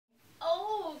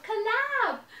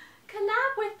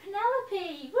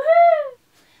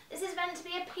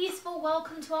for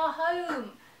welcome to our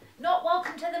home, not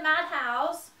welcome to the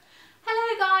madhouse.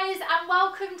 Hello guys and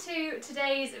welcome to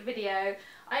today's video.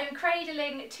 I am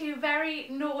cradling two very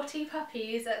naughty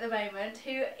puppies at the moment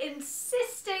who are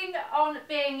insisting on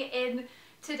being in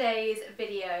today's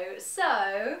video.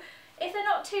 So if they're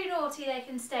not too naughty they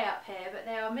can stay up here, but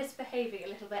they are misbehaving a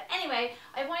little bit. Anyway,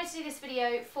 I wanted to do this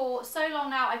video for so long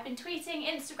now. I've been tweeting,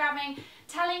 Instagramming,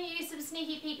 telling you some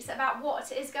sneaky peeks about what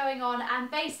is going on,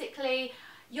 and basically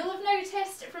you'll have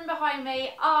noticed from behind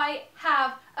me I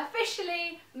have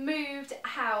officially moved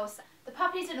house. The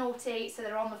puppies are naughty, so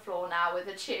they're on the floor now with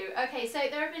a chew. Okay, so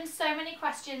there have been so many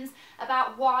questions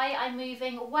about why I'm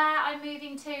moving, where I'm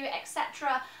moving to,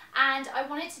 etc. And I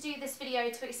wanted to do this video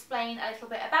to explain a little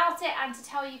bit about it and to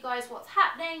tell you guys what's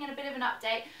happening and a bit of an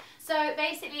update. So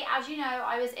basically, as you know,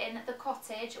 I was in the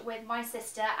cottage with my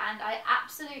sister and I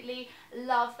absolutely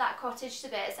love that cottage to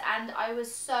bits, and I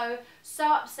was so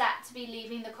upset to be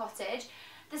leaving the cottage.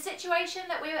 The situation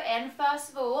that we were in, first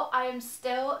of all, I am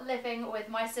still living with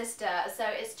my sister. So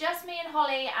it's just me and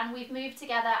Holly and we've moved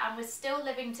together and we're still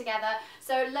living together.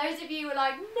 So loads of you were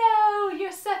like, no,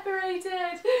 you're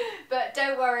separated. But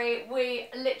don't worry, we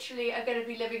literally are going to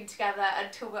be living together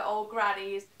until we're old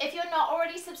grannies. If you're not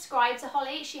already subscribed to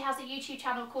Holly, she has a YouTube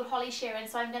channel called Holly Sheeran,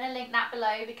 so I'm going to link that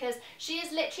below because she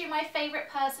is literally my favourite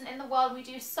person in the world. We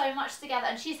do so much together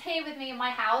and she's here with me in my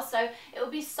house, so it will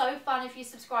be so fun if you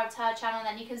subscribe to her channel, and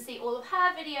then you can see all of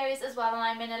her videos as well, and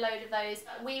I'm in a load of those.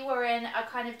 We were in a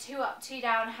kind of 2 up, 2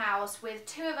 down house with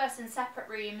 2 of us in separate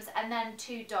rooms and then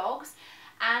 2 dogs.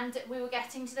 And we were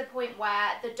getting to the point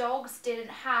where the dogs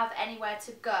didn't have anywhere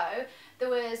to go. There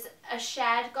was a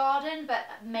shared garden but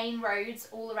main roads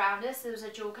all around us. There was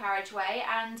a dual carriageway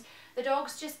and the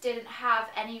dogs just didn't have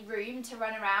any room to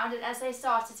run around, and as they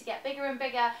started to get bigger and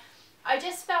bigger, I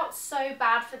just felt so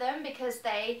bad for them because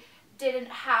they didn't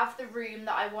have the room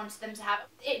that I wanted them to have.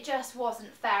 It just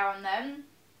wasn't fair on them,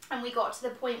 and we got to the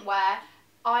point where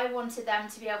I wanted them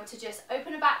to be able to just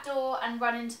open a back door and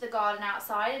run into the garden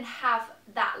outside and have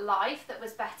that life that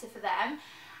was better for them.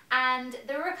 And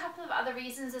there were a couple of other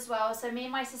reasons as well. So me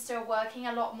and my sister are working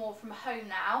a lot more from home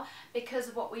now because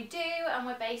of what we do, and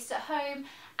we're based at home,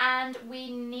 and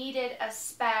we needed a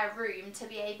spare room to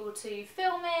be able to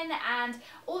film in, and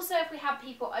also if we had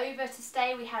people over to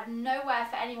stay, we had nowhere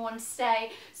for anyone to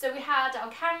stay. So we had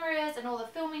our cameras and all the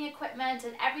filming equipment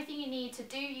and everything you need to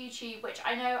do YouTube, which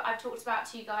I know I've talked about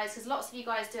to you guys because lots of you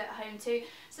guys do it at home too.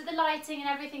 So the lighting and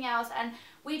everything else, and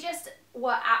we just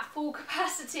were at full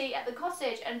capacity at the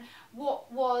cottage, and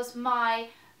what was my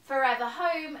forever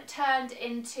home turned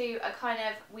into a kind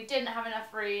of, we didn't have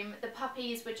enough room. The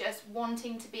puppies were just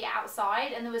wanting to be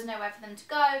outside and there was nowhere for them to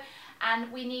go,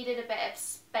 and we needed a bit of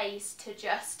space to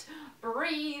just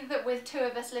breathe with 2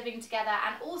 of us living together.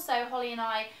 And also Holly and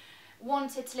I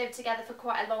wanted to live together for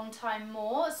quite a long time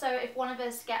more, so if one of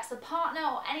us gets a partner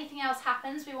or anything else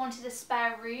happens, we wanted a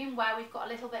spare room where we've got a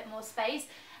little bit more space.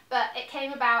 But it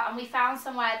came about and we found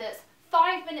somewhere that's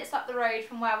 5 minutes up the road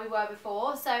from where we were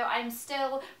before, so I'm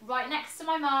still right next to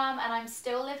my mum and I'm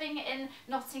still living in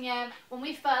Nottingham. When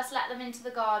we first let them into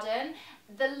the garden,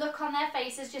 the look on their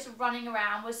faces just running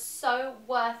around was so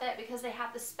worth it because they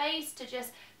had the space to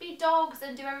just be dogs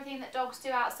and do everything that dogs do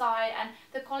outside, and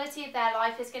the quality of their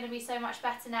life is going to be so much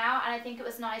better now. And I think it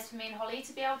was nice for me and Holly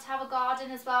to be able to have a garden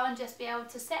as well and just be able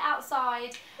to sit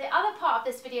outside. The other part of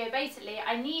this video, basically,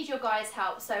 I need your guys'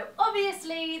 help. So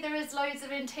obviously there is loads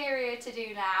of interior to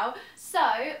do now, so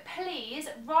please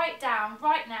write down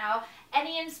right now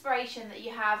any inspiration that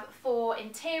you have for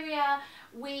interior.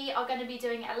 We are going to be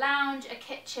doing a lounge, a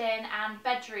kitchen and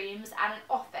bedrooms and an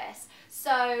office.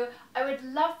 So I would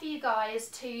love for you guys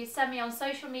to send me on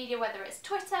social media, whether it's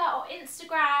Twitter or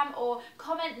Instagram, or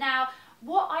comment now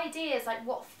what ideas, like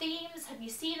what themes, have you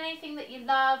seen anything that you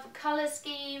love, colour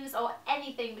schemes or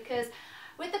anything, because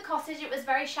with the cottage it was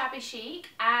very shabby chic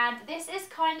and this is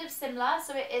kind of similar,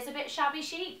 so it is a bit shabby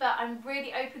chic, but I'm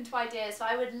really open to ideas. So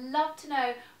I would love to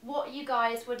know what you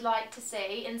guys would like to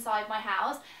see inside my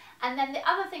house. And then the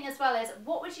other thing as well is,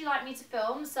 what would you like me to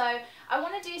film? So I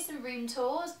want to do some room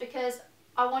tours because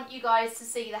I want you guys to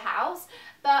see the house,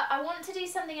 but I want to do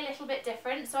something a little bit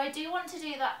different. So I do want to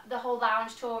do the whole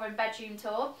lounge tour and bedroom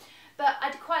tour, but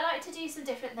I'd quite like to do some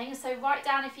different things. So write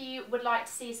down if you would like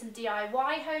to see some DIY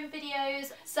home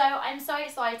videos. So I'm so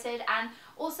excited, and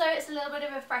also it's a little bit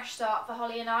of a fresh start for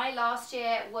Holly and I. Last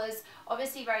year was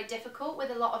obviously very difficult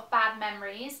with a lot of bad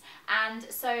memories, and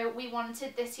so we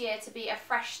wanted this year to be a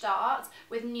fresh start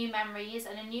with new memories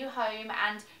and a new home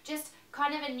and just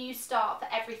kind of a new start for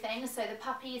everything, so the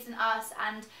puppies and us,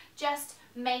 and just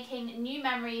making new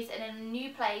memories in a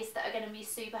new place that are going to be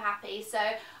super happy. So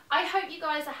I hope you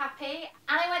guys are happy.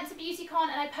 And I went to BeautyCon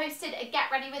and I posted a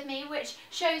get ready with me, which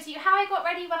shows you how I got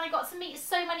ready when I got to meet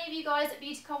so many of you guys at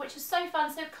BeautyCon, which was so fun.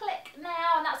 So click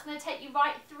now and that's going to take you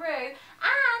right through.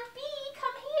 And Bee,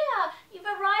 come here. You've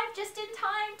arrived just in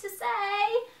time to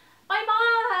say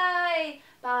bye-bye.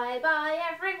 Bye-bye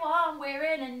everyone, we're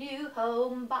in a new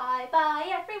home. Bye-bye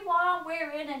everyone,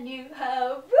 we're in a new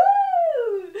home.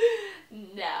 Woo!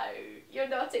 No, you're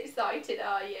not excited,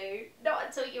 are you? Not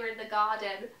until you're in the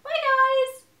garden. Bye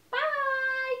guys!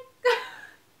 Bye!